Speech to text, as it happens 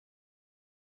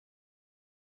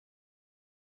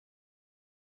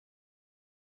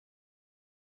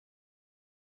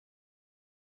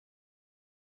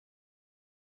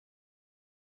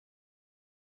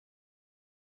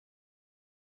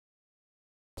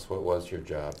So what was your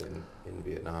job in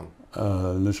Vietnam?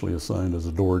 Initially assigned as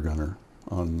a door gunner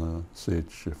on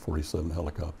CH-47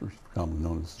 helicopters, commonly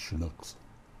known as the Chinooks.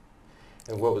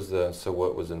 And what was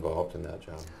involved in that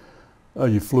job?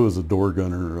 You flew as a door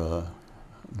gunner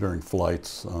during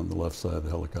flights on the left side of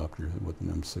the helicopter with an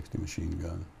M60 machine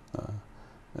gun,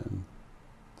 and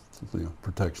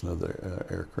protection of the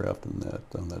aircraft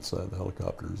on that side of the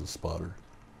helicopter as a spotter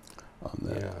on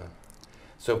that. Yeah.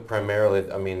 So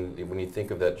primarily, I mean, when you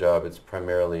think of that job, it's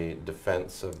primarily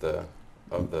defense of the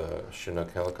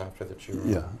Chinook helicopter that you were on?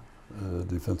 Yeah,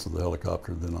 defense of the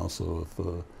helicopter. Then also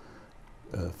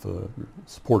if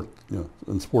support,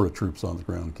 and support of troops on the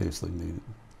ground in case they need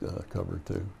cover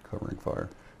too, covering fire.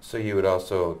 So you would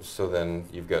also, so then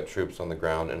you've got troops on the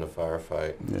ground in a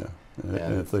firefight. Yeah,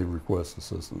 and if they request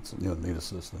assistance, need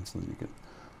assistance, then you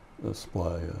can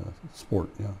supply support.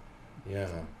 Yeah. Yeah.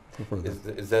 So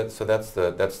So that's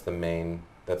the main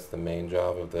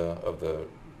job of the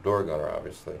door gunner,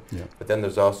 obviously. Yeah. But then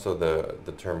there's also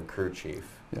the term crew chief.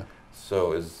 Yeah.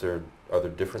 So are there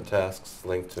different tasks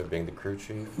linked to being the crew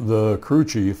chief? The crew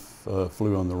chief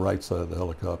flew on the right side of the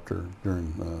helicopter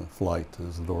during flight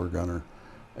as the door gunner,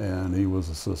 and he was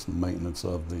assistant maintenance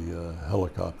of the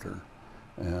helicopter.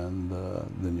 And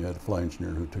then you had a flight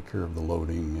engineer who took care of the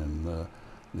loading and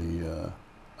the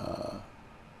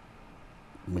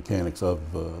mechanics of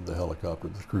the helicopter.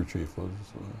 The crew chief was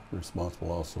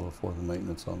responsible also for the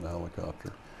maintenance on the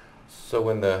helicopter. So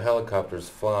when the helicopter's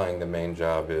flying, the main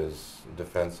job is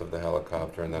defense of the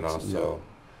helicopter, and then also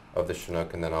of the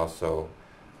Chinook, and then also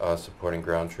supporting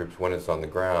ground troops. When it's on the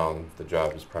ground, the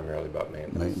job is primarily about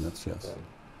maintenance. Maintenance, yes.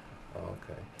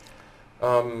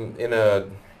 Okay.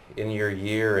 In your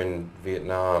year in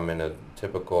Vietnam, in a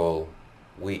typical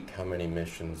week, how many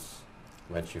missions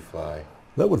might you fly?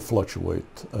 That would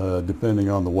fluctuate depending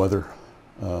on the weather.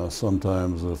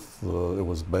 Sometimes if it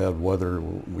was bad weather,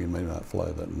 we may not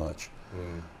fly that much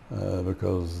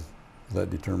because that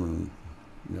determined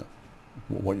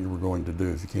what you were going to do.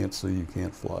 If you can't see, you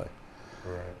can't fly.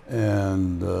 Right.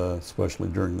 And especially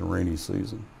during the rainy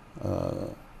season.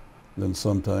 Then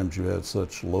sometimes you had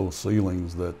such low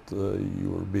ceilings that you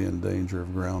would be in danger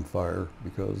of ground fire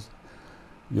because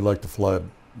you like to fly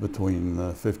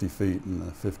between 50 feet and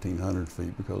 1,500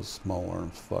 feet because small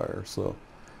arms fire. So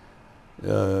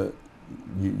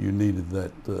you needed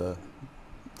that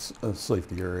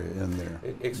safety area in there.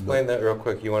 Explain that real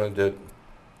quick. You wanted to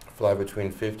fly between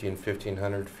 50 and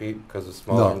 1,500 feet because of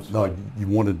small arms fire? No,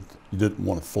 you didn't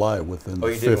want to fly within the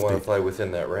 50. Oh, you didn't want to fly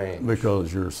within that range?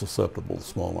 Because you're susceptible to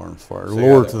small arms fire. So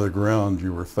Lower to the ground,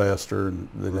 you were faster, and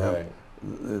they'd have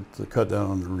to cut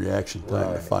down on the reaction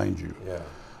time to find you. Yeah.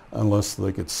 Unless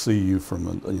they could see you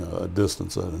from a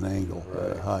distance at an angle,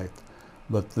 at a height.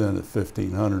 But then at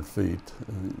 1,500 feet,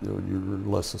 you're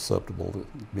less susceptible to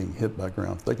being hit by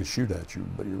ground. They could shoot at you,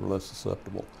 but you're less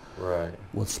susceptible. Right.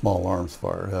 With small arms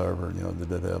fire, however, they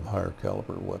did have higher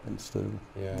caliber weapons too.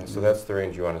 Yeah. So that's the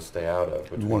range you want to stay out of.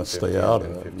 You want to stay out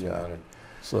of it. Yeah.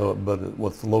 So, but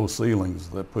with low ceilings,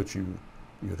 that puts you'd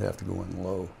have to go in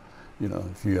low.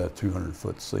 If you had a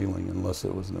 200-foot ceiling, unless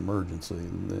it was an emergency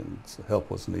and then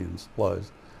help was needed and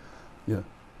supplies, you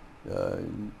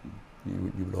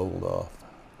would hold off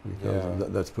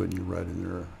because that's putting you right in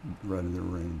their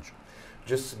range.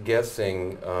 Just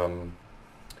guessing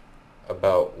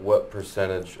about what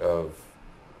percentage of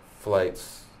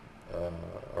flights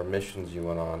or missions you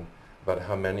went on, about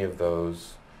how many of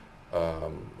those,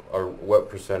 or what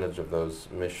percentage of those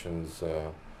missions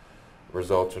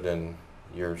resulted in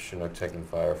your Chinook taking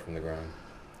fire from the ground?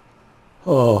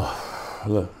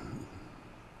 Oh,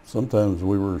 sometimes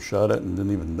we were shot at and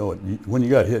didn't even know it. When you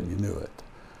got hit, you knew it.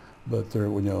 But there,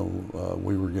 we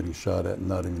were getting shot at and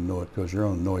not even know it because you're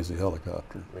on a noisy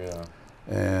helicopter. Yeah.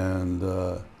 And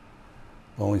the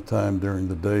only time during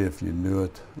the day if you knew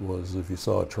it was if you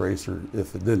saw a tracer.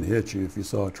 If it didn't hit you, if you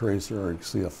saw a tracer or you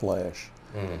see a flash.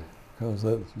 Because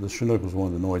the Chinook was one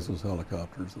of the noisiest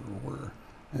helicopters there were.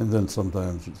 And then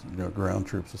sometimes ground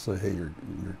troops will say, "Hey, you're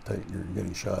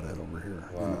getting shot at over here."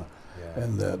 Wow.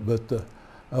 And that. But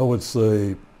I would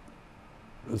say,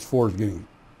 as far as getting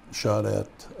shot at,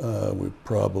 we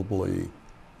probably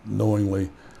knowingly,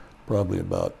 probably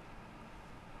about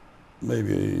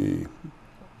maybe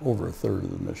over a third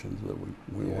of the missions that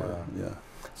we were. Yeah.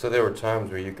 So there were times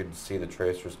where you could see the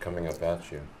tracers coming up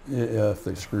at you. Yeah, if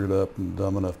they screwed up and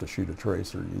dumb enough to shoot a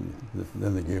tracer,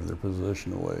 then they gave their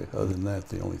position away. Other than that,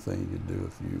 the only thing you could do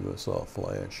if you saw a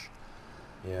flash.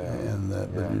 Yeah. And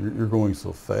that, but you're going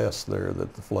so fast there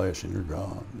that the flash and you're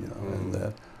gone, and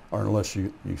that, or unless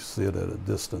you see it at a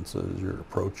distance as you're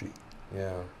approaching.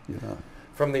 Yeah.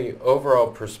 From the overall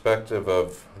perspective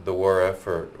of the war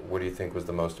effort, what do you think was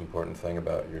the most important thing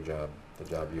about your job, the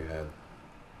job you had?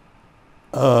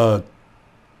 Uh,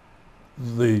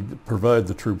 they provide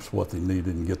the troops what they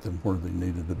needed and get them where they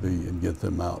needed to be and get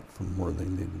them out from where they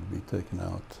needed to be taken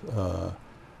out.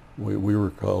 We were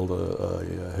called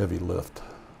a heavy lift.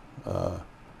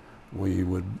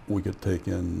 We could take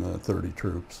in 30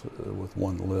 troops with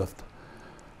one lift.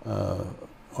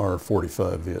 Our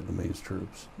 45 Vietnamese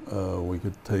troops. We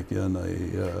could take in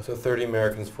So 30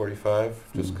 Americans, 45,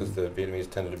 just because Mhm. the Vietnamese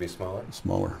tended to be smaller?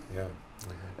 Smaller. Yeah.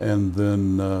 And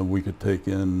then we could take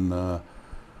in our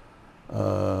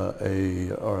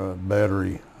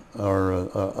battery, our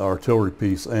artillery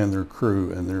piece and their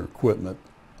crew and their equipment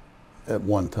at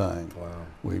one time. Wow.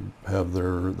 We have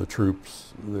the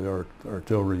troops, the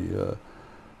artillery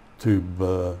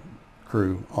tube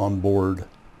crew on board.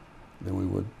 Then we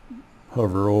would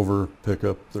hover over, pick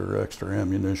up their extra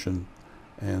ammunition,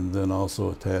 and then also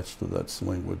attached to that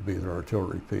sling would be their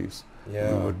artillery piece. Yeah.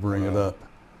 And we would bring it up.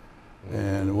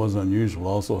 And it wasn't unusual to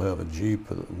also have a Jeep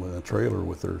with a trailer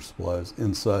with their supplies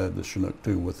inside the Chinook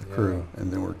too with the crew.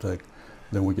 And then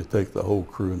we could take the whole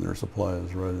crew and their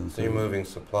supplies right into. So you're moving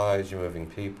supplies, you're moving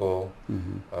people,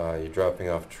 you're dropping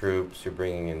off troops, you're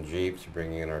bringing in Jeeps, you're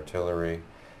bringing in artillery.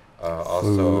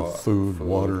 Also food,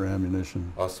 water,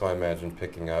 ammunition. Also, I imagine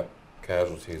picking up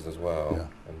casualties as well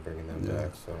and bringing them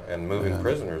back. So, and moving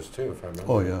prisoners too, if I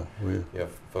remember. Oh yeah, you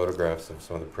have photographs of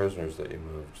some of the prisoners that you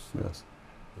moved. So. Yes.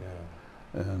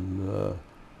 Yeah. And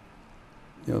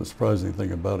the surprising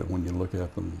thing about it, when you look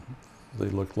at them, they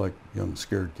look like young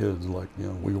scared kids, like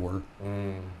we were.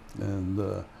 And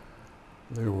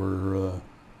they were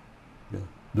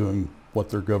doing what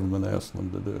their government asked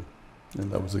them to do. And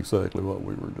that was exactly what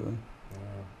we were doing.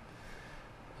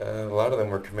 A lot of them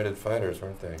were committed fighters,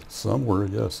 weren't they? Some were,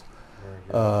 yes.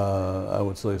 I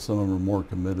would say some of them were more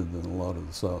committed than a lot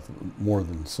of more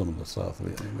than some of the South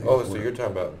Vietnamese. Oh, so you're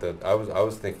talking about the? I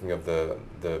was thinking of the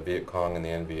Viet Cong and the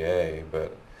NVA,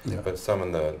 but some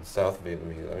in the South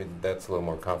Vietnamese. I mean, that's a little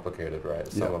more complicated, right?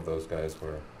 Some of those guys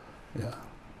were. Yeah.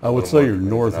 I would say your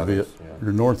North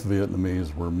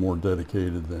Vietnamese were more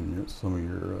dedicated than some of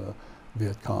your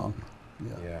Viet Cong.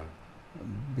 Yeah.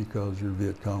 Because your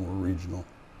Viet Cong were regional,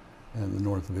 and the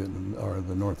North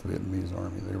Vietnamese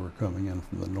army, they were coming in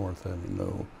from the north, having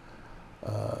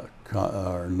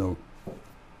no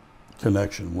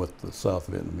connection with the South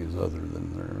Vietnamese other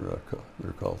than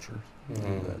their cultures.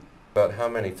 About how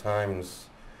many times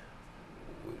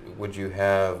would you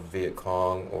have Viet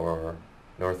Cong or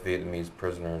North Vietnamese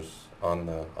prisoners on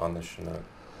the Chinook?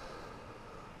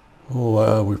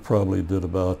 Oh, we probably did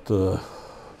about,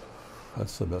 I'd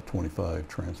say about 25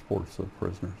 transports of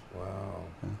prisoners. Wow.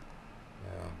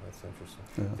 Yeah, that's interesting.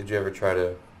 Yeah. Did you ever try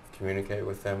to communicate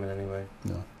with them in any way?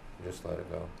 No. You just let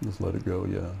it go? Just let it go,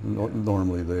 yeah.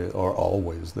 Normally they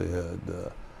had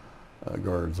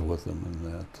guards with them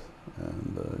and that.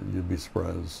 And you'd be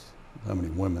surprised how many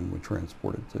women we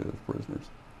transported to as prisoners.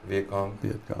 Viet Cong?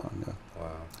 Viet Cong, yeah.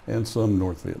 Wow. And some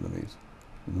North Vietnamese.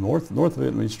 North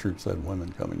Vietnamese troops had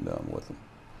women coming down with them.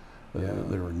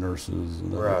 They were nurses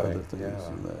and other things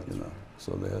and that, Right.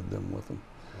 So they had them with them.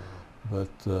 But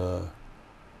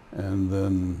and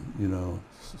then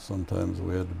sometimes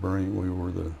we had to we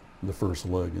were the first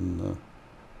leg in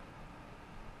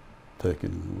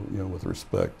taking with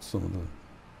respect some of the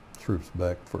troops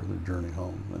back for their journey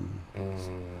home, and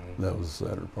that was the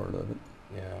sadder part of it.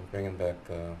 Yeah, bringing back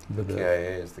the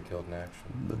KIAs, the killed in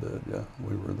action. The dead, yeah.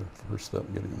 We were the first step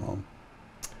in getting them home.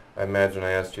 I imagine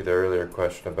I asked you the earlier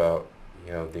question about,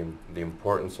 the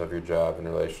importance of your job in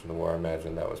relation to the war. I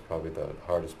imagine that was probably the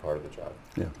hardest part of the job.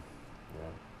 Yeah.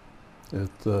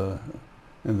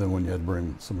 And then when you had to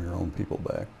bring some of your own people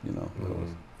back,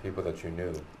 people that you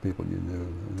knew. People you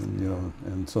knew,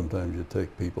 and sometimes you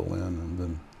take people in, and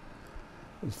then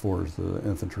as far as the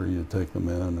infantry, you take them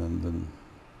in, and then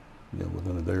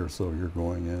within a day or so, you're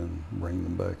going in and bring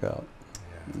them back out.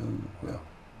 Yeah. And, wow.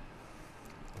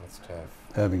 That's tough.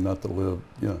 Having not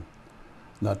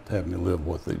not having to live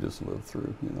what they just lived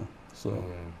through, So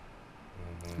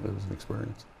it was an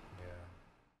experience.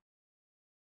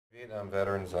 Yeah. Vietnam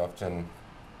veterans often,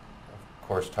 of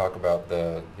course, talk about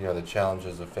the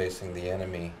challenges of facing the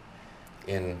enemy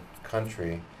in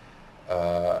country,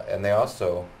 and they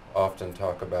also often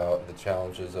talk about the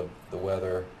challenges of the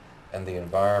weather and the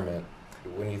environment.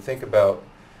 When you think about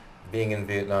being in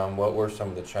Vietnam, what were some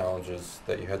of the challenges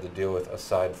that you had to deal with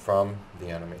aside from the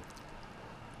enemy?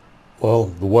 Well,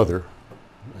 the weather,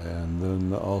 and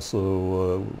then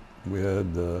also we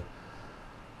had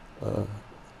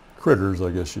critters, I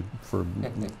guess, for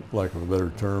lack of a better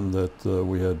term, that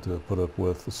we had to put up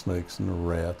with, the snakes and the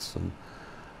rats. And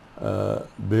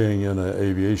being in an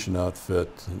aviation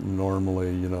outfit,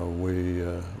 normally, you know,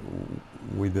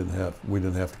 we didn't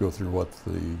have to go through what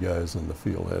the guys in the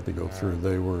field had to go through.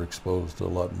 They were exposed to a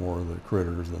lot more of the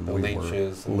critters than we were.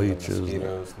 Leeches, The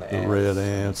mosquitoes, and the red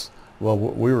ants. Well,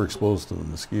 we were exposed to the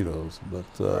mosquitoes, but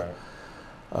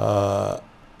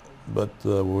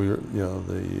we were, you know,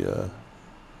 the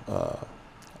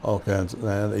all kinds,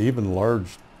 and even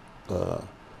large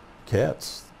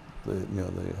cats. You know,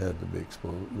 they had to be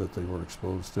exposed, that they were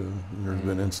exposed to. And there's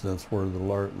been incidents where the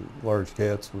large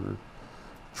cats were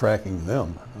tracking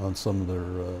them on some of their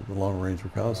the long-range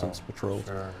reconnaissance patrols.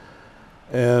 Sure.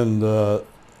 And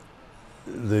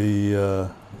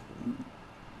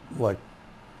like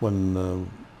when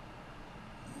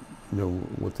you know,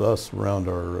 with us around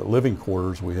our living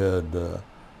quarters, we had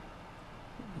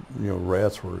you know,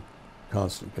 rats were a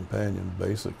constant companion,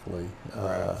 basically,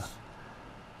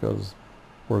 because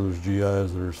where there's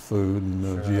GIs, there's food, and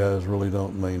GIs really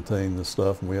don't maintain the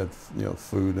stuff. And we had, you know,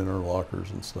 food in our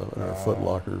lockers and stuff, in our foot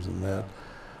lockers and that.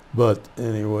 But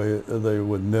anyway, they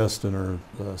would nest in our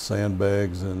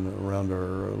sandbags and around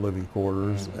our living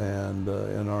quarters, and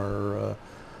in our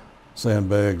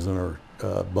sandbags in our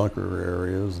bunker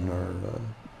areas, and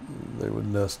they would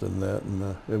nest in that.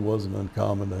 And it wasn't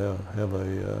uncommon to have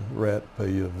a rat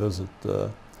pay you a visit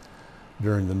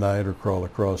during the night, or crawl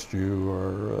across you,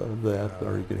 or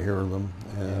or you could hear them.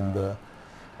 And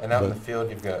out in the field,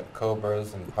 you've got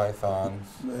cobras and pythons.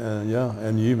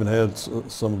 And you even had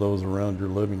some of those around your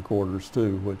living quarters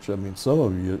too. Which, I mean, some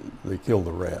of you, they kill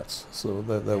the rats, so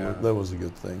that was a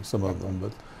good thing. Some of them,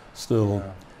 but still,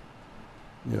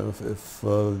 you know, if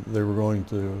they were going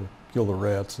to kill the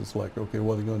rats, it's like, okay,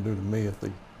 what are they going to do to me if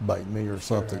they bite me or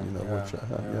something, you know,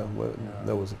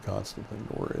 that was a constant thing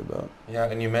to worry about. Yeah,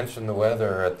 and you mentioned the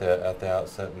weather at the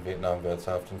outset, and Vietnam vets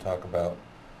often talk about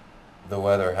the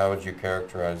weather. How would you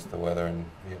characterize the weather in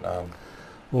Vietnam?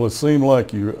 Well, it seemed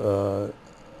like you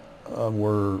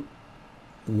were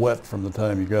wet from the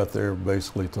time you got there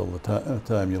basically till the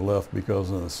time you left,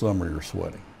 because in the summer you're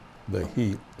sweating. The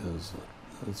heat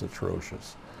is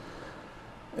atrocious.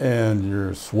 And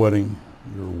you're sweating,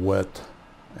 you're wet,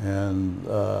 and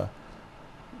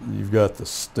you've got the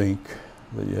stink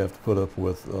that you have to put up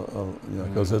with, you know,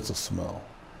 because it's a smell.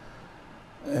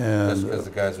 And because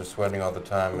the guys are sweating all the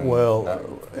time. And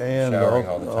and showering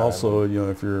all the time. Also, you know,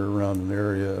 if you're around an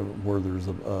area where there's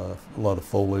a lot of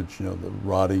foliage, you know, the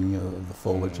rotting of the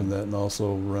foliage and that, and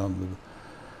also around the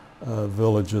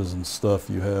villages and stuff,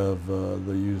 you have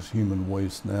they use human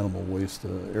waste and animal waste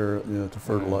to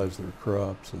fertilize their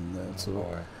crops and that.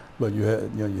 But you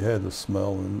had the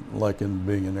smell, and like in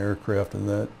being an aircraft and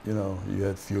that, you know, you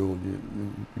had fuel you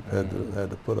had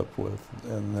to put up with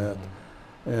and that.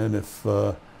 And if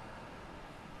one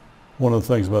of the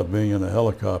things about being in a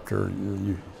helicopter,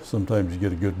 sometimes you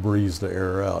get a good breeze to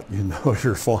air out. You know,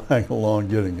 you're flying along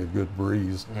getting a good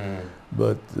breeze,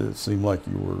 but it seemed like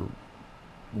you were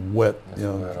wet, you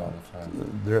know,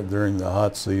 during the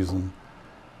hot season,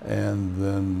 and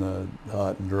then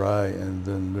hot and dry, and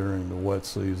then during the wet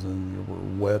season you were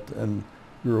wet, and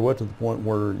you were wet to the point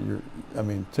where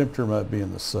temperature might be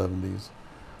in the 70s,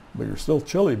 but you're still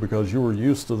chilly because you were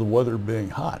used to the weather being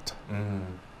hot.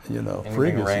 You know, and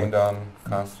previously rained on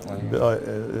constantly.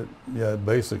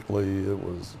 Basically it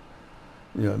was,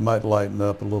 you know, it might lighten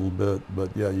up a little bit, but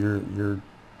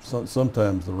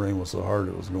sometimes the rain was so hard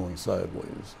it was going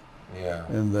sideways. Yeah.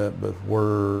 And that, but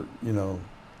where, you know,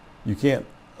 you can't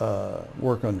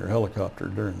work on your helicopter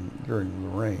during the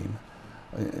rain,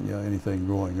 you know, anything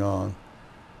going on.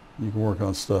 You can work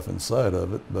on stuff inside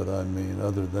of it, but I mean,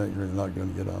 other than that, you're not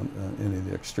going to get on any of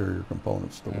the exterior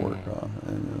components to work on,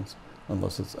 and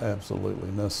unless it's absolutely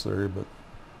necessary. But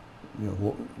you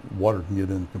know, water can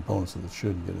get into components that it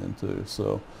shouldn't get into.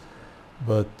 So,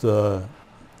 but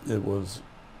it was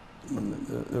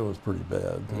pretty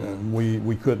bad, and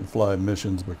we couldn't fly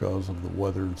missions because of the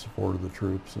weather in support of the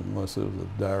troops, unless it was a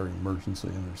dire emergency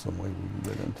and there's some way we can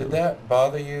get into it. Did that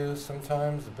bother you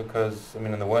sometimes? Because, I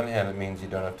mean, on the one hand, it means you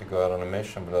don't have to go out on a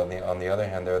mission, but on the other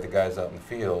hand, there are the guys out in the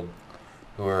field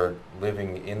who are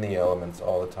living in the elements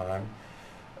all the time.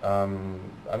 I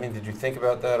mean, did you think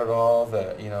about that at all?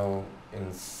 That, you know,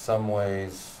 in some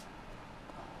ways,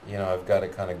 you know, I've got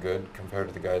it kind of good compared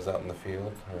to the guys out in the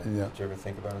field? Or did you ever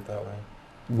think about it that way?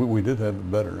 We did have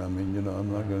it better. I mean, you know,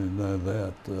 I'm not going to deny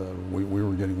that. We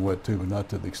were getting wet too, but not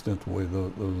to the extent the way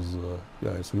those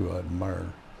guys who I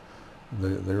admire,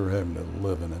 they were having to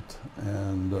live in it.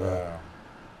 And,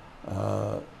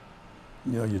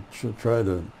 you know, you try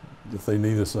to if they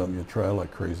needed something, you try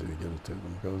like crazy to get it to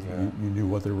them because you knew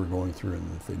what they were going through,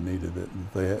 and if they needed it, and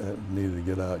if they needed to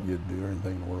get out, you'd do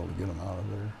everything in the world to get them out of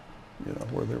there, you know,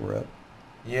 where they were at.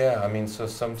 Yeah, I mean, so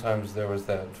sometimes there was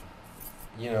that,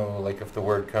 you know, like if the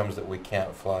word comes that we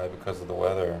can't fly because of the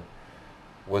weather,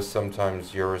 was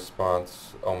sometimes your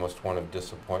response almost one of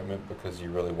disappointment because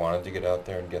you really wanted to get out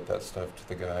there and get that stuff to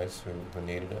the guys who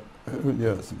needed it?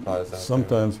 Yeah, The supplies out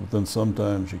sometimes, but then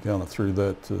sometimes you kind of threw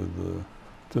that to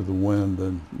the wind,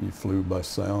 and you flew by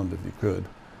sound if you could.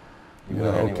 there? You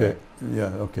went anyway.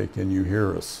 Okay, can you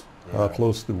hear us? How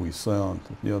close do we sound?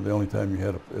 You know, the only time you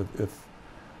had if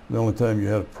the only time you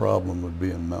had a problem would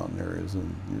be in mountain areas,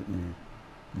 and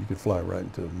you could fly right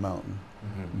into a mountain.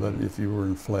 Mm-hmm. But if you were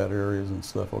in flat areas and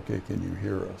stuff, okay, can you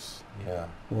hear us? Yeah.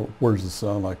 Well, where does it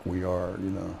sound like we are, you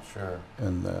know? Sure.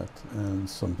 And that, and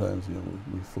sometimes, you know,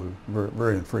 we flew very,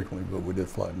 very infrequently, but we did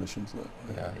fly missions that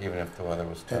way. Yeah, even if the weather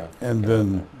was tough. And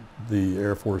then the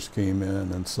Air Force came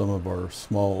in, and some of our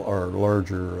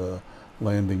larger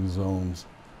landing zones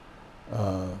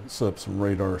set up some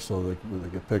radar so they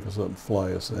could pick us up and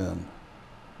fly us in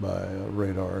by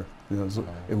radar. You know, so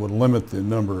it would limit the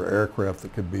number of aircraft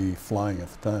that could be flying at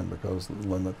the time because of the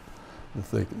limit that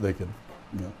they could,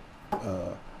 you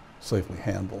know, safely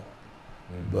handle.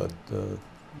 Mm-hmm. But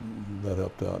that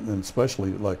helped out, and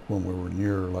especially like when we were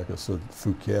near, like I said,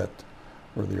 Phuket,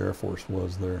 where the Air Force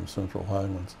was there in Central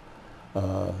Highlands. You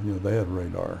know, they had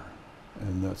radar,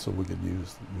 and that's so we could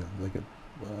use. You know, they could.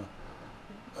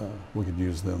 We could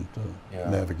use them to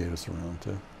navigate us around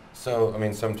too. So, I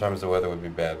mean, sometimes the weather would be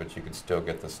bad, but you could still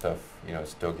get the stuff, you know,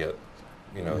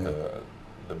 you know,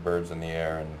 the birds in the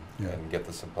air and get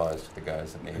the supplies to the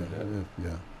guys that needed it.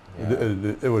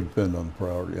 It would depend on the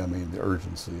priority. I mean, the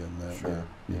urgency in that. Sure.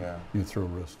 You throw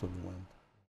risk to the wind.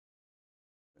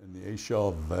 In the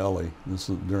Ashaw Valley, this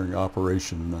is during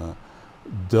Operation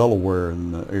Delaware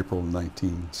in April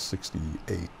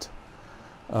 1968.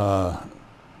 The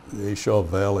Ashaw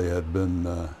Valley had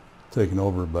been taken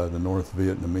over by the North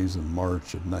Vietnamese in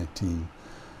March of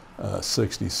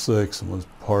 1966, and was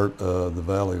the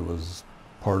valley was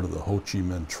part of the Ho Chi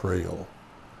Minh Trail,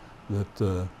 that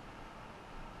the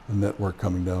network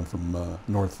coming down from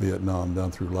North Vietnam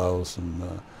down through Laos and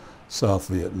South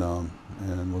Vietnam,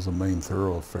 and was a main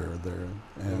thoroughfare there.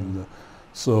 And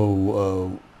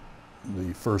so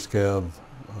the first cav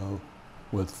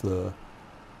with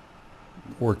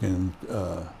working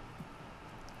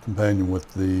companion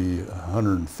with the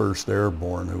 101st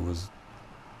Airborne, who was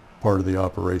part of the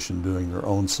operation doing their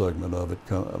own segment of it.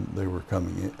 They were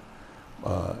coming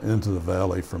into the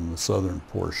valley from the southern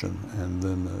portion, and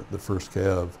then the first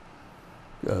cav,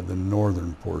 the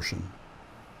northern portion.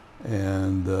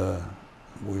 And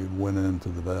we went into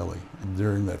the valley. And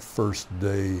during that first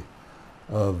day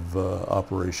of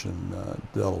Operation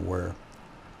Delaware,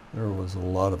 there was a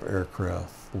lot of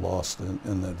aircraft lost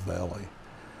in that valley.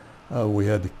 We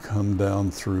had to come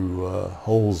down through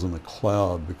holes in the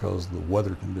cloud because of the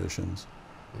weather conditions.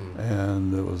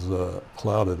 And it was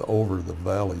clouded over the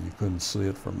valley. You couldn't see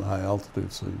it from the high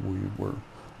altitude, so we were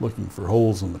looking for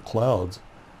holes in the clouds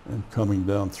and coming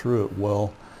down through it.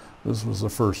 Well, this was the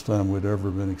first time we'd ever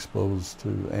been exposed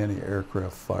to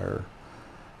anti-aircraft fire,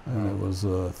 and it was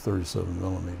a 37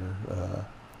 millimeter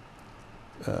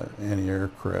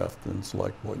anti-aircraft, and it's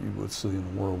like what you would see in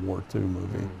a World War II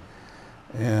movie.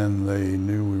 And they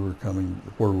knew we were coming,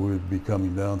 where we would be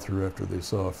coming down through after they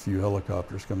saw a few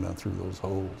helicopters come down through those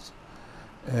holes.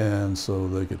 And so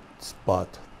they could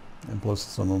spot, and plus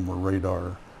some of them were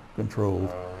radar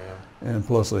controlled. And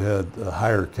plus they had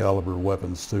higher caliber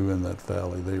weapons too in that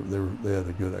valley. They had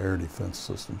a good air defense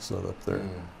system set up there.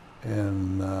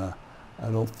 And I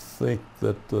don't think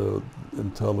that the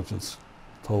intelligence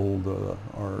told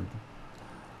our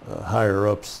higher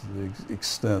ups the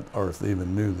extent, or if they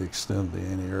even knew the extent of the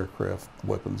anti-aircraft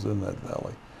weapons in that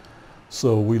valley.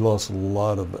 So we lost a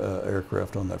lot of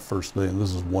aircraft on that first day, and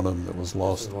this is one of them that was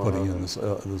lost putting in this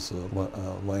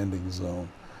landing zone.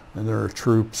 And there are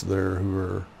troops there who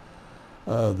are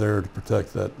there to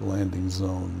protect that landing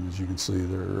zone. As you can see,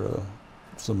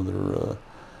 some of their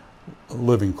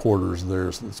living quarters there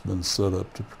that's been set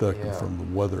up to protect them from the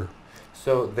weather.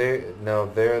 So they're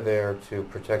there to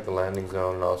protect the landing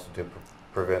zone and also to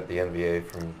prevent the NVA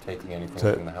from taking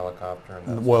anything from the helicopter.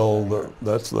 And well,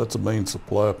 that's a main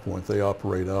supply point. They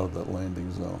operate out of that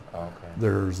landing zone. Okay.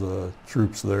 There's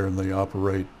troops there, and they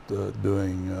operate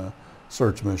doing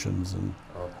search missions and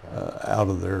out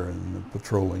of there and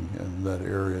patrolling in that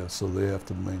area. So they have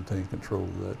to maintain control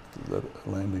of that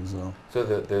landing zone. So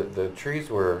the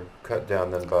trees were cut down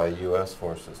then by U.S.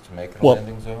 forces to make it a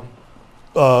landing zone?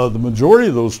 The majority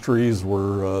of those trees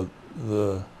were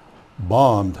the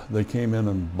bombed. They came in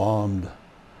and bombed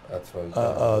That's what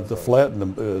I was to like, flatten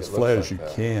them as it flat looks as you like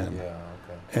that. can. Yeah,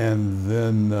 okay. And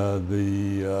then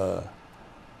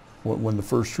when the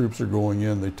first troops are going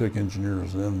in, they took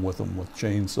engineers in with them with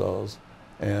chainsaws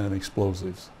and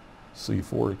explosives,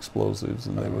 C4 explosives,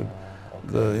 and they would,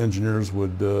 Okay. the engineers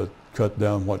would cut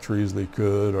down what trees they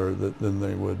could, or then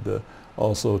they would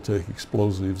also take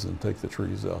explosives and take the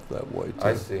trees out that way too.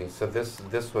 I see. So this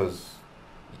was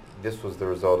the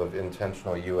result of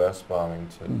intentional U.S. bombing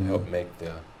to Mhm. help make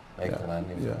the Yeah,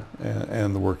 landings. yeah,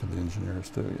 and the work of the engineers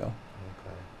too. Yeah.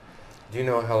 Okay. Do you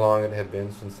know how long it had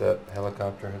been since that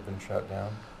helicopter had been shot down?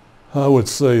 I would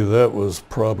say that was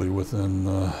probably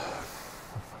within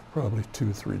probably 2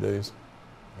 or 3 days.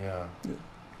 Yeah. Yeah.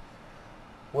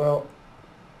 Well,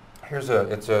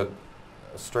 it's a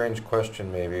strange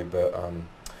question maybe, but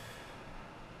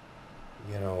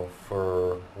you know,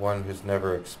 for one who's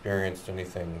never experienced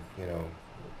anything, you know,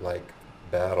 like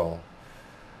battle,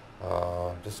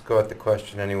 just go at the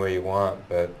question any way you want,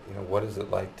 but you know, what is it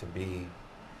like to be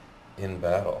in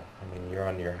battle? I mean, you're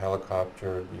on your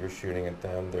helicopter, you're shooting at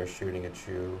them, they're shooting at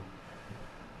you.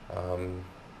 I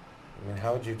mean,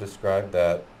 how would you describe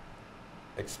that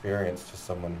experience to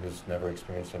someone who's never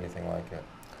experienced anything like it?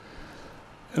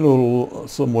 In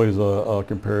some ways, I'll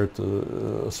compare it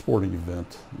to a sporting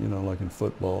event. You know, like in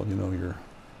football, you know, you're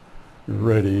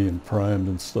ready and primed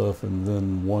and stuff, and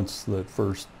then once that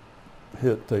first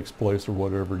hit takes place or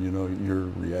whatever, you know, you're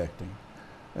reacting.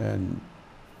 And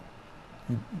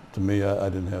to me, I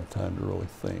didn't have time to really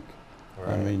think.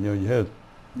 Right. I mean, you know, you had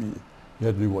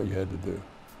to do what you had to do,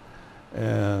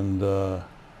 and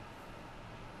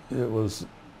it was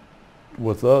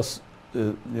with us.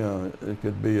 You know, it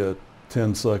could be a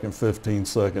 10-second,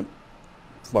 15-second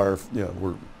fire. You know,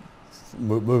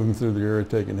 we're moving through the area,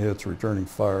 taking hits, returning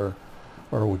fire,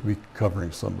 or we'd be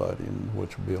covering somebody,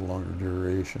 which would be a longer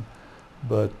duration.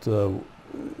 But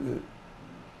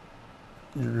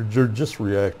you're just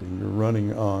reacting. You're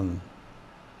running on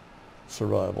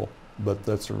survival, but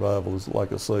that survival is,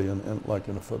 like I say, like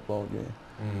in a football game,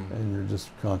 and you're just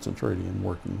concentrating and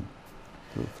working.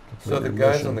 So the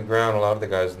guys on the ground, a lot of the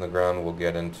guys on the ground will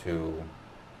get into,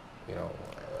 you know,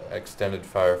 extended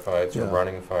firefights or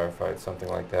running firefights, something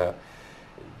like that.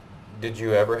 Did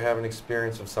you ever have an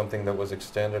experience of something that was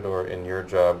extended, or in your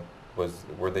job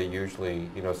were they usually,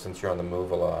 you know, since you're on the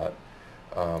move a lot,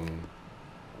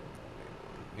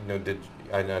 you know,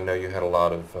 I know you had a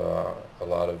lot of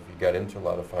you got into a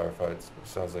lot of firefights. It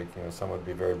sounds like, you know, some would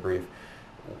be very brief.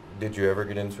 Did you ever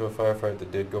get into a firefight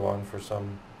that did go on for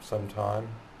some time?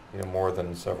 You know, more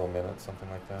than several minutes, something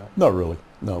like that? Not really.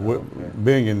 No, Okay.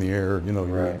 being in the air, you know,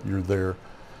 Right. you're there,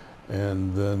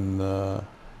 and then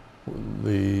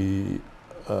the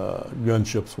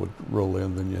gunships would roll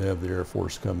in. Then you have the Air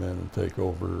Force come in and take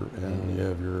over, and you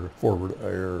have your forward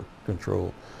air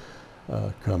control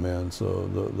come in. So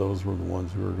those were the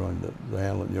ones who were going to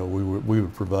handle it. You know, we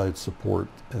would provide support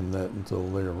in that until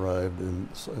they arrived, and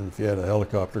if you had a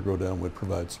helicopter go down, we'd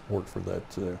provide support for that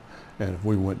too. And if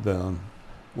we went down,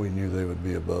 we knew they would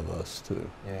be above us too.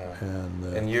 Yeah.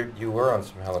 And you were on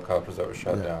some helicopters that were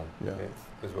shot Yeah, down. yeah.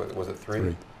 Was it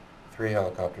three? Three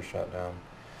helicopters shot down.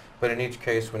 But in each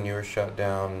case, when you were shot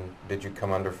down, did you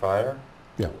come under fire?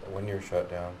 Yeah. When you were shot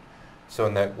down. So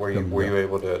in that, were you Yeah.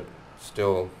 able to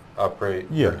still operate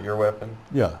Yeah. your weapon?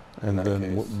 Yeah, and that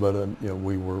then, case. but you know,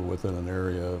 we were within an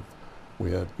area of,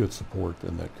 we had good support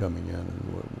in that coming in,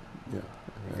 and You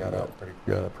and got out pretty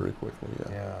quick. got out pretty quickly.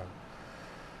 Yeah.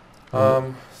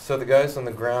 Yeah. So the guys on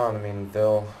the ground, I mean,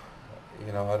 they'll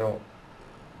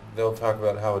talk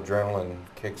about how adrenaline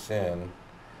kicks in,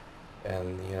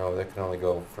 and you know, that can only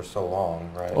go for so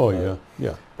long, right? Oh But- yeah,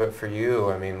 yeah. But for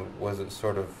you, I mean, was it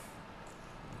sort of,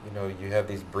 you know, you have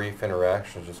these brief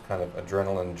interactions, just kind of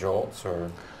adrenaline jolts,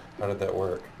 or how did that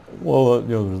work? Well, you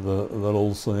know, there's that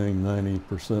old saying,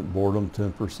 90% boredom,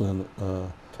 10%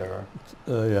 Terror?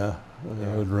 yeah, Yeah.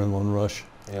 adrenaline rush,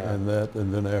 Yeah. and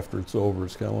then after it's over,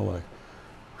 it's kind of like,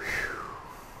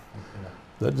 Yeah.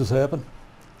 that just happened,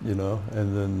 you know,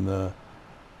 and then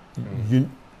Mhm. you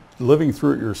living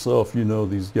through it yourself, you know,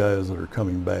 these guys that are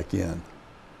coming back in,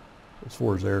 as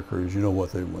far as air crews, you know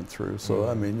what they went through. So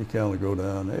I Mhm. mean, you kind of go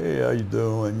down, hey, how you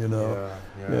doing, you know,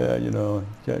 Yeah. you know,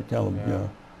 kind of, Yeah. you know,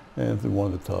 and if they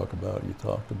wanted to talk about it, you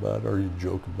talked about it, or you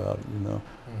joke about it, you know.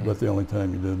 Mhm. But the only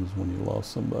time you did was when you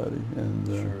lost somebody, and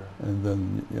Sure. and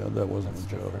then, you know, that wasn't That's a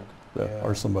joke. different. Or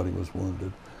Yeah. somebody was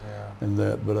wounded, Yeah. and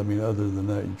that. But I mean, other than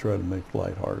that, you try to make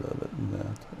lighthearted of it and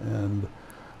that. And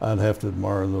I'd have to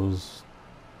admire those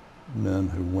men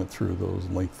who went through those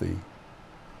lengthy,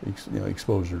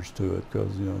 exposures to it,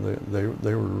 because you know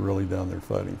they were really down there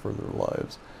fighting for their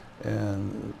lives,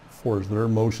 And as far as their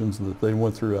emotions that they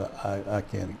went through, I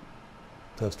can't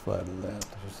testify to that. It's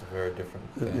just a very different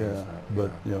thing. Yeah, isn't it?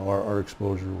 but you know, our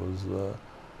exposure was,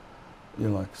 you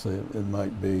know, like I say, it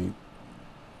might be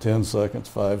 10 seconds,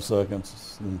 5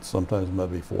 seconds, and sometimes it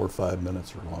might be 4 or 5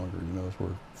 minutes or longer, you know, as we're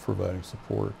providing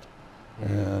support.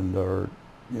 And our,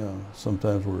 you know,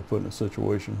 sometimes we're put in a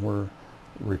situation where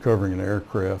recovering an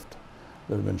aircraft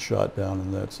that had been shot down,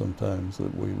 and that sometimes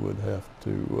that we would have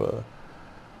to,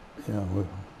 you know,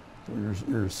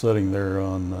 you're sitting there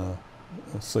on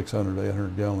 600,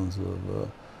 800 gallons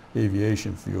of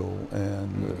aviation fuel,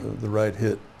 and the right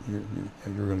hit, you're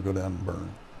going to go down and burn.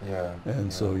 Yeah.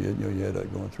 And so you know, you had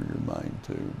that going through your mind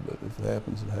too. But if it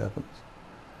happens, it happens.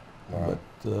 Wow.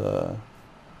 But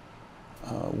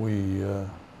we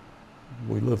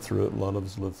lived through it. A lot of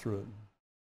us lived through it.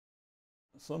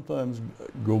 Sometimes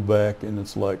go back and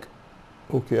it's like,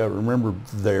 okay, I remember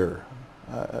there.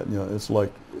 You know, it's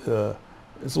like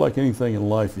anything in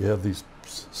life. You have these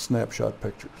snapshot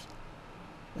pictures,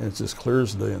 and it's as clear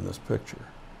as day in this picture.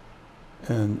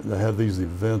 And they have these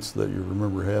events that you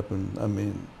remember happen. I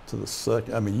mean, to the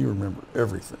second. I mean, you remember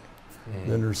everything.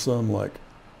 Then there's some like,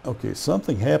 okay,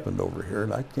 something happened over here,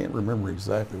 and I can't remember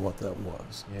exactly what that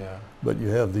was. Yeah. But you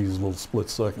have these little split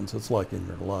seconds. It's like in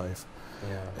your life.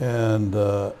 Yeah.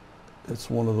 And it's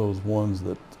one of those ones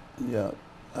that, yeah,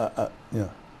 yeah,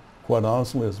 quite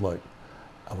honestly, it's like,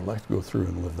 I would like to go through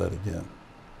and live that again.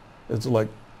 It's like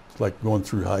going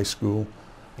through high school.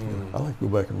 I'd like to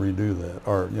go back and redo that.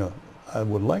 Or, you know, I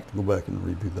would like to go back and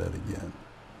redo that again.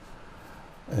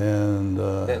 And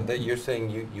that you're saying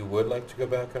you would like to go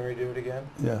back and redo it again?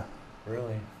 yeah.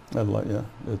 Really? I'd like, yeah.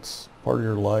 It's part of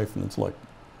your life, and it's like,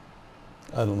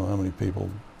 I don't know how many people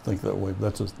think that way,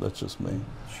 but that's just me.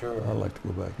 Sure. I'd like to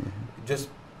go back and Just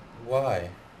why?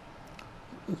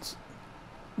 it's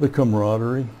the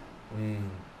camaraderie,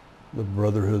 the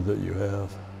brotherhood that you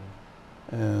have,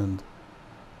 and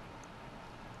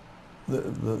the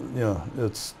you know,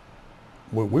 it's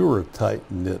we were a tight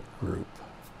knit group.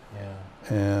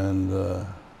 Yeah. And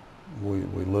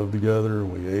we lived together,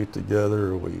 we ate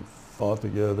together, we fought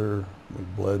together, we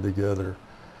bled together,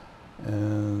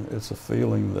 and it's a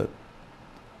feeling that,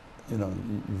 you know,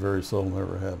 you very seldom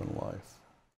ever have in life.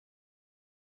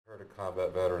 I've heard a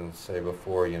combat veteran say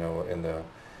before, you know, in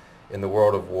the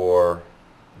world of war,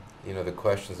 you know, the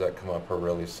questions that come up are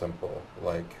really simple,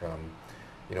 like,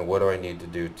 you know, what do I need to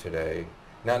do today?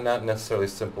 Not necessarily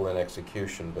simple in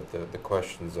execution, but the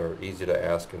questions are easy to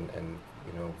ask, and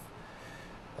you know,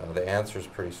 the answer is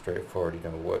pretty straightforward.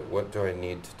 You know, what do I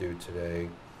need to do today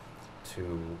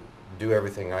to do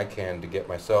everything I can to get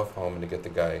myself home and to get the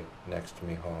guy next to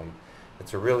me home?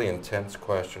 It's a really intense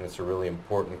question. It's a really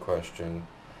important question.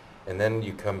 And then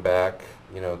you come back,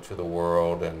 you know, to the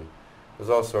world, and there's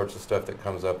all sorts of stuff that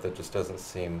comes up that just doesn't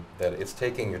seem that it's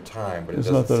taking your time, but it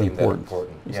doesn't seem that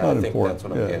important. It's yeah, not I think important. that's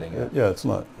what I'm getting at. Yeah, it's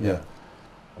not. Yeah.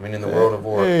 I mean, in the world of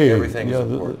war, Hey, everything yeah,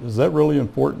 is important. is that really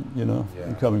important, you know, Yeah.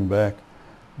 in coming back?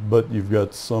 But you've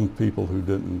got some people who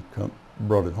didn't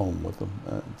brought it home with them.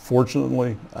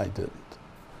 Fortunately, I didn't.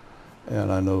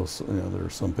 And I know, you know, there are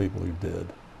some people who did.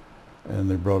 And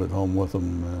they brought it home with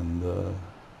them and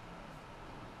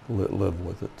live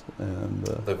with it. And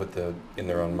Live with in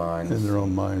their own minds. in their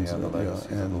own minds, Yeah, the and, legacies of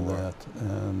the and war. that.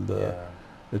 And Yeah,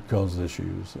 it caused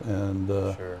issues. And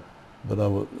sure. but I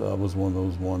was one of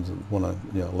those ones that when I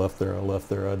left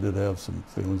there. I did have some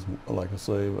feelings, like I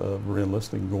say, of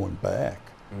re-enlisting, going back,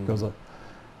 because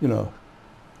you know,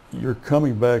 you're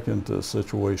coming back into a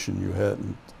situation you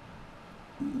hadn't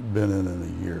been in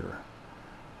a year.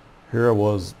 Here I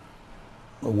was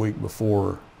a week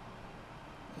before,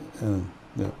 and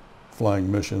you know,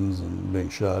 flying missions and being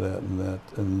shot at and that,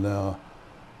 and now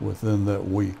within that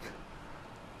week,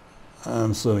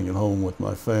 I'm sitting at home with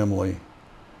my family,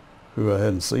 who I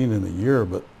hadn't seen in a year,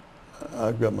 but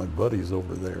I've got my buddies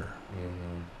over there.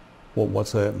 Well,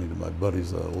 what's happening to my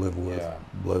buddies that I live with, Yeah.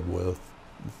 bled with,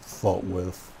 fought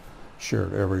with,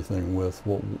 shared everything with?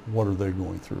 What are they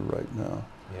going through right now?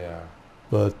 Yeah.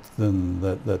 But then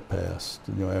that passed,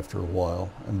 you know, after a while.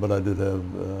 But I did have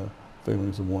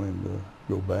feelings of wanting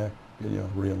to go back, you know,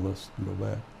 re-enlist and go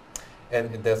back.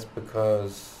 And that's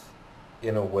because,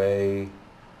 in a way,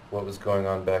 what was going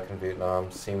on back in Vietnam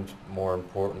seemed more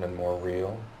important and more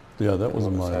real. Yeah, that than was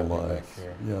what in my happening back life.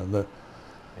 here. Yeah, that.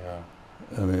 Yeah.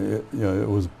 I mean, it, you know, it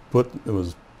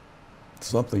was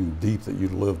something deep that you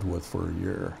lived with for a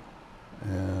year,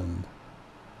 and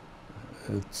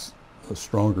it's a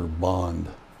stronger bond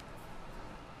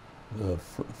of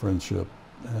friendship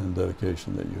and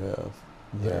dedication that you have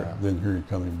there. Yeah. Then here you're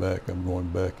coming back. I'm going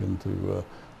back into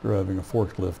driving a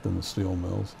forklift in the steel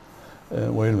mills,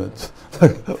 And wait a minute,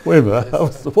 wait a minute,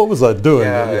 what was I doing?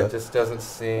 Yeah, it just doesn't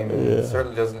seem, Yeah. it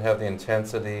certainly doesn't have the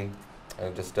intensity, and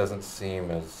it just doesn't seem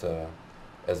as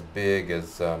big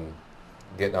as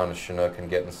getting on a Chinook and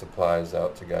getting supplies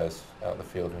out to guys out in the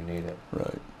field who need it.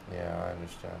 Right. Yeah, I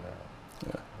understand that.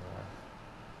 Yeah. Yeah.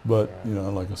 But, Yeah. you know,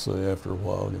 like I say, after a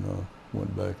while, you know,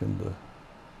 went back into,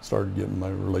 started getting my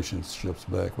relationships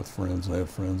back with friends, and I had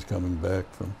friends coming back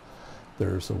from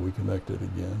there, so we connected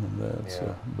again and that.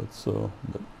 Yeah. But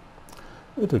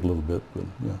it took a little bit, but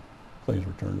yeah, things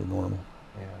returned to normal.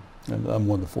 Yeah. And I'm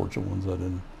one of the fortunate ones. I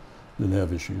didn't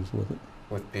have issues with it.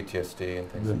 With PTSD and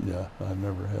things like that. Yeah, I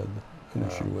never had an Wow.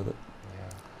 issue with it.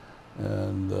 Yeah.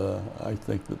 And I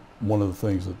think that one of the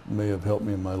things that may have helped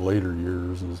me in my later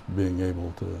years is being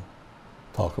able to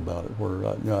talk about it, where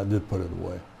I did put it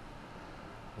away.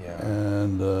 Yeah.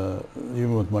 And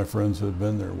even with my friends who had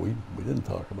been there, we didn't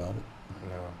talk about it.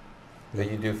 No.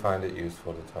 But you do find it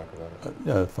useful to talk about it.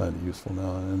 Yeah, I find it useful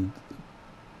now, and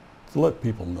to let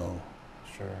people know,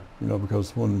 Sure. you know,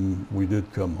 because when we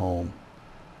did come home,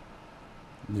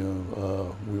 you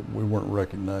know, we weren't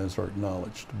recognized or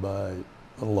acknowledged by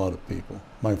a lot of people.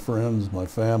 My friends, my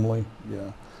family,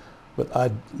 yeah. But I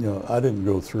didn't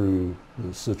go through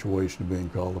the situation of being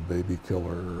called a baby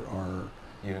killer or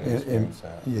You didn't experience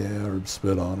that. yeah, or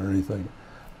spit on or anything.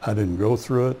 I didn't go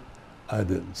through it. I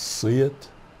didn't see it.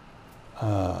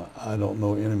 I don't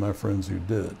know any of my friends who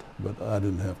did, but I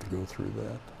didn't have to go through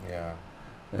that. Yeah.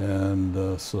 And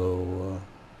but So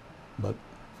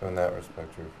in that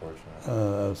respect, you're fortunate.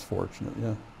 I was fortunate,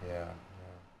 yeah. Yeah.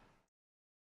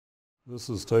 This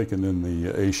is taken in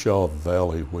the Ashaw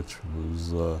Valley, which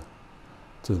was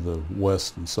to the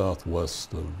west and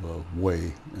southwest of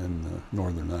Way in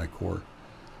northern Icor.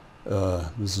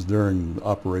 This is during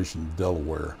Operation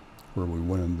Delaware, where we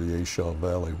went into the Ashaw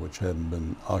Valley, which hadn't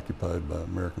been occupied by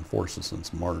American forces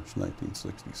since March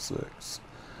 1966.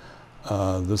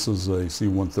 This is a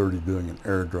C-130 doing an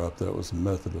airdrop. That was a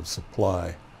method of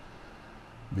supply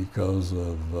because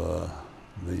of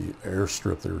the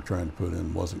airstrip they were trying to put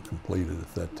in wasn't completed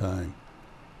at that time.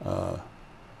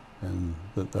 And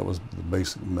that was the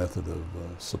basic method of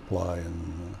supply,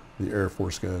 and the Air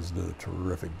Force guys did a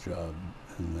terrific job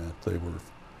in that.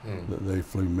 They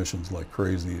flew missions like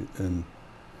crazy in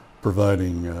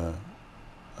providing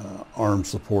armed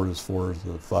support as far as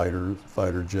the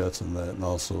fighter jets and that, and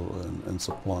also in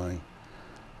supplying.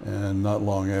 And not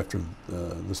long after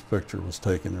this picture was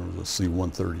taken, there was a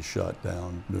C-130 shot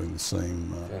down doing the same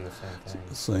Doing the same thing.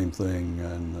 same thing,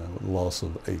 and loss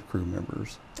of 8 crew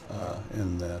members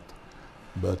in that.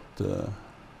 But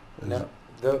Now,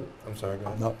 I'm sorry, go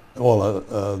ahead. no, well,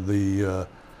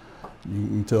 you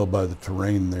can tell by the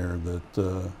terrain there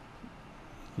that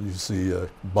you see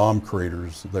bomb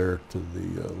craters there to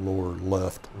the lower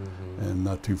left, and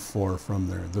not too far from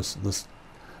there. This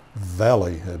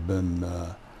valley had been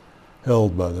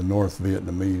held by the North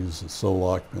Vietnamese, the sole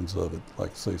occupants of it, like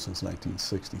I say, since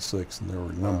 1966, and there were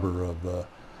a number of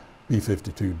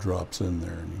B-52 drops in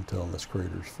there, and you can tell that's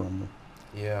craters from them.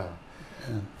 Yeah.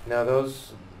 And Now the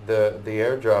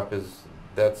airdrop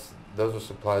those are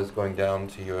supplies going down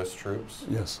to U.S. troops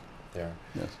yes, there.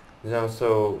 yes. Now,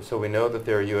 so we know that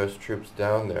there are U.S. troops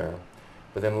down there,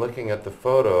 but then looking at the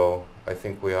photo, I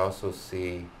think we also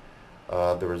see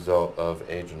the result of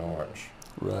Agent Orange.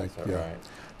 Right, Is that yeah. right?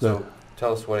 So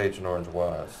tell us what Agent Orange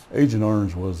was. Agent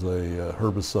Orange was a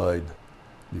herbicide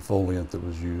defoliant that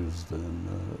was used in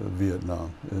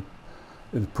Vietnam. It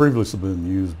had previously been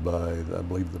used by, I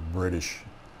believe, the British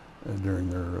during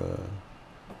their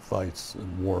fights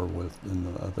and war with,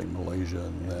 I think, Malaysia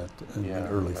and that in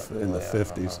the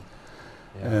 50s.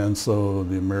 Yeah. And so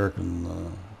the American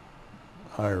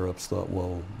higher-ups thought,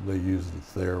 well, they used it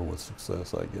there with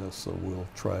success, I guess, so we'll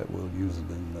try it, we'll use it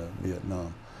in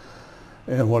Vietnam.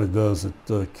 And what it does, it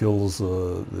kills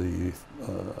the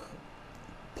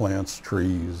plants,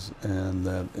 trees, and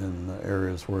that in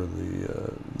areas where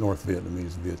the North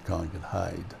Vietnamese Viet Cong could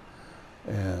hide.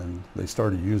 And they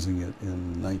started using it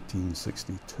in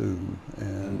 1962,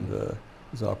 and it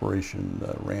was Operation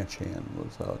Ranch Hand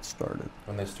was how it started.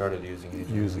 When they started using it.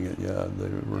 Using it, yeah, they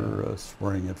were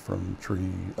spraying it from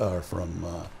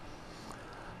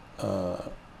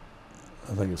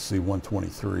I think it's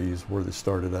C-123s where they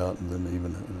started out, and then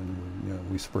even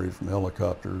we sprayed from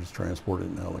helicopters, transported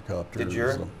in helicopters.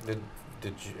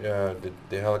 Did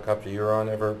the helicopter you were on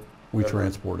ever? We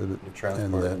transported it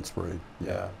and then sprayed.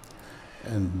 Yeah.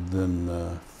 And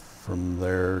then from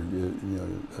there,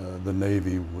 the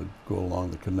Navy would go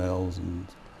along the canals and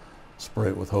spray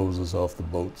it with hoses off the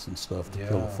boats and stuff to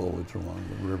kill the foliage along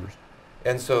the rivers.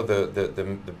 And so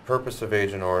the purpose of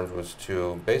Agent Orange was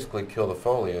to basically kill the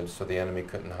foliage so the enemy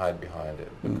couldn't hide behind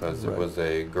it, because it Right. was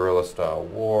a guerrilla-style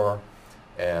war,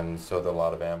 and so there were a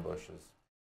lot of ambushes.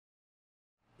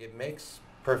 It makes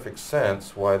perfect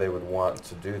sense why they would want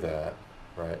to do that,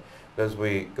 right? But as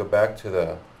we go back to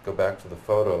the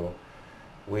photo,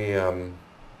 we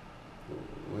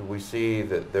we see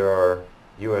that there are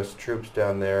U.S. troops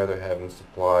down there. They're having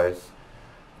supplies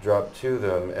dropped to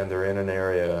them, and they're in an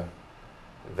area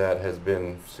that has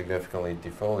been significantly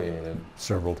defoliated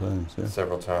Several times, yeah.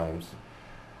 several times.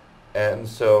 And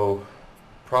so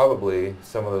probably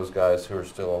some of those guys who are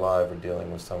still alive are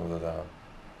dealing with some of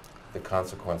the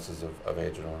consequences of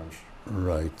Agent Orange.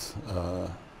 Right.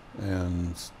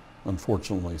 And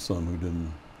unfortunately, some who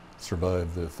didn't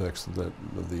survive the effects of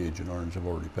the Agent Orange have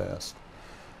already passed.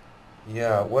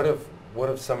 Yeah, what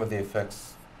have some of the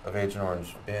effects of Agent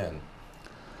Orange been?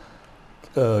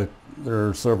 There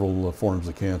are several forms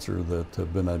of cancer that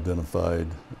have been identified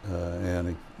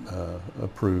and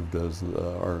approved as,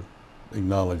 are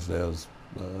acknowledged as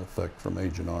effect from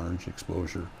Agent Orange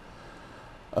exposure.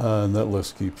 And that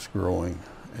list keeps growing.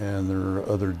 And there are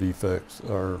other defects,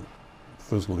 or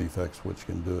physical defects, which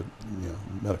can do it,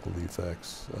 medical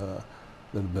defects that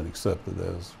have been accepted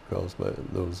as caused by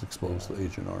those exposed to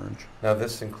Agent Orange. Now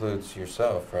this includes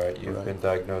yourself, right? You've Right. been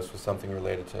diagnosed with something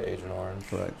related to Agent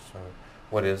Orange. Right. So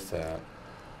what is that?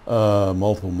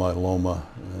 Multiple myeloma,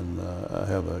 and I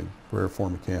have a rare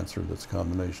form of cancer that's a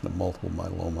combination of multiple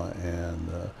myeloma and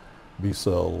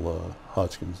B-cell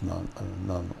Hodgkin's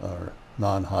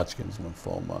non-Hodgkin's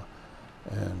lymphoma,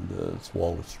 and it's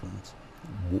Waldenstrom's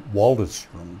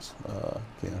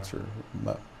cancer,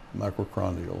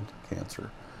 microchondrial cancer.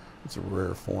 It's a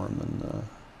rare form, and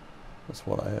that's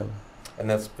what I have. And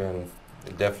that's been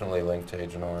definitely linked to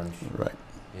Agent Orange. Right.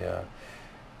 Yeah.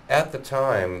 At the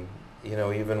time,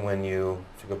 even when to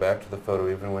go back to the photo,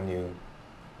 even when you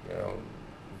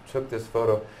took this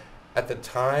photo, at the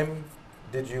time,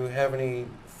 did you have any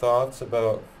thoughts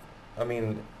about, I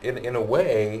mean, in a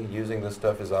way, using this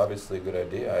stuff is obviously a good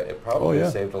idea. It probably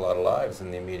saved a lot of lives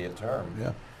in the immediate term.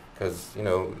 Yeah. Because,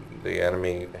 the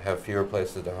enemy have fewer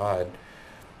places to hide.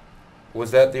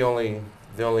 Was that the only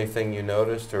thing you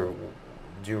noticed, or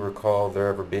do you recall there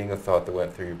ever being a thought that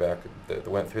went through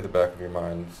the back of your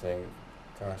mind, saying,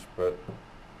 "Gosh, but..."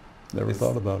 Never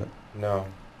thought about it. No.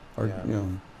 Or, Yeah.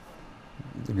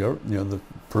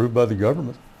 Approved by the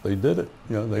government. They did it.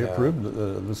 They Yeah. approved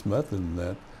this method and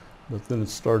that. But then it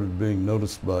started being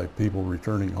noticed by people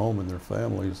returning home and their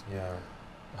families. Yeah.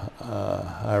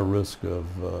 High risk of,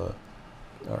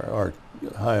 our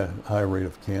high rate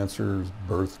of cancers,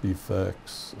 birth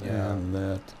defects, Yeah. and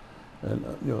that, and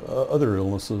other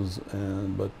illnesses.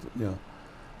 But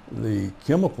the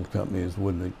chemical companies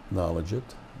wouldn't acknowledge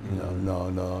it. Mhm.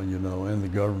 No, and the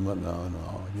government, no.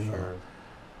 Sure.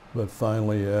 But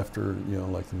finally, after,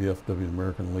 like the VFW,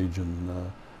 American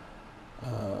Legion,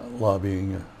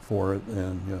 lobbying for it,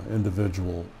 and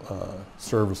individual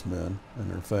servicemen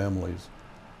and their families,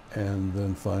 and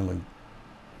then finally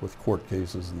with court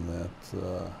cases and that,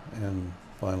 and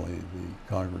finally the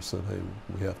Congress said, hey,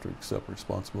 we have to accept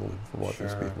responsibility for what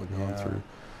these people have gone through.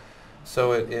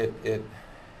 So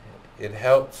it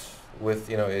helped with,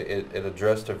 it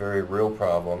addressed a very real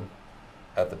problem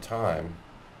at the time,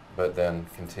 but then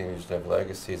continues to have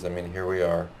legacies. I mean, here we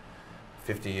are,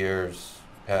 50 years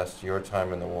past your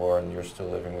time in the war, and you're still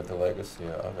living with the legacy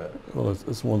of it. Well,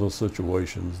 it's one of those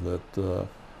situations that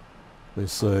they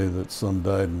say that some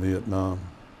died in Vietnam,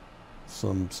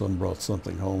 some brought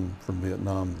something home from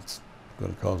Vietnam that's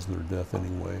going to cause their death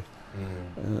anyway.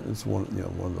 Mm. And it's one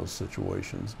of those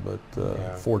situations. But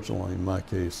Yeah. fortunately, in my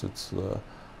case, it's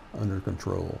under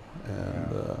control, and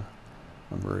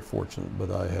I'm very fortunate.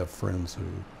 But I have friends who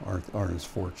aren't as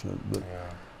fortunate. But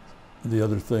the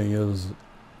other thing is,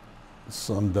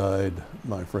 some died.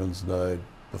 My friends died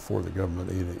before the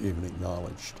government even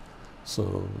acknowledged,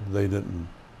 so they didn't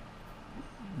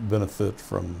benefit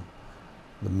from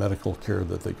the medical care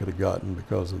that they could have gotten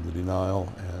because of the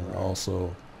denial, and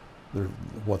also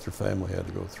what their family had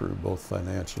to go through, both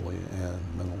financially and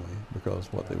mentally,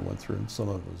 because what they went through, and some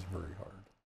of it was very hard.